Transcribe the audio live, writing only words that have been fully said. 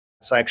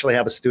So I actually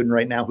have a student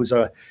right now who's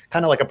a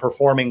kind of like a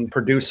performing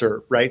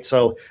producer, right?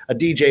 So a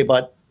DJ,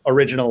 but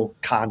original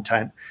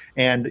content.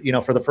 And,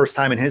 for the first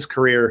time in his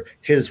career,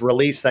 his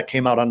release that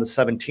came out on the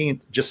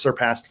 17th just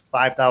surpassed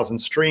 5,000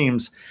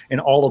 streams, and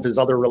all of his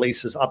other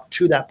releases up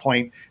to that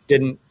point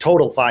didn't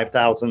total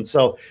 5,000.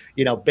 So,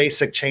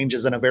 basic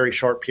changes in a very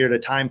short period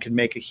of time can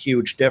make a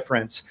huge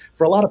difference.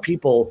 For a lot of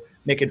people,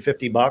 making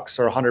 50 bucks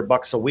or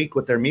 $100 a week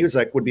with their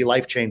music would be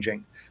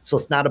life-changing. So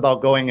it's not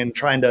about going and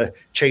trying to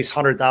chase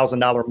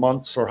 $100,000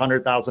 months or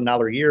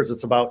 $100,000 years.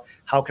 It's about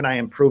how can I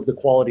improve the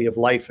quality of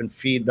life and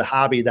feed the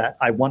hobby that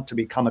I want to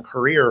become a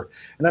career.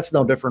 And that's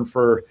no different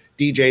for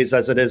DJs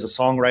as it is a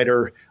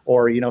songwriter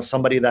or,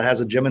 somebody that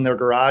has a gym in their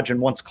garage and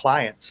wants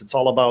clients. It's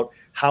all about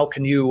how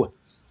can you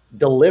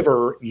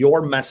deliver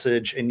your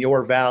message and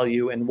your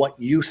value and what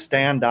you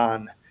stand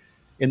on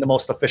in the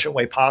most efficient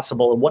way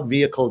possible. And what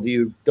vehicle do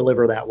you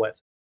deliver that with?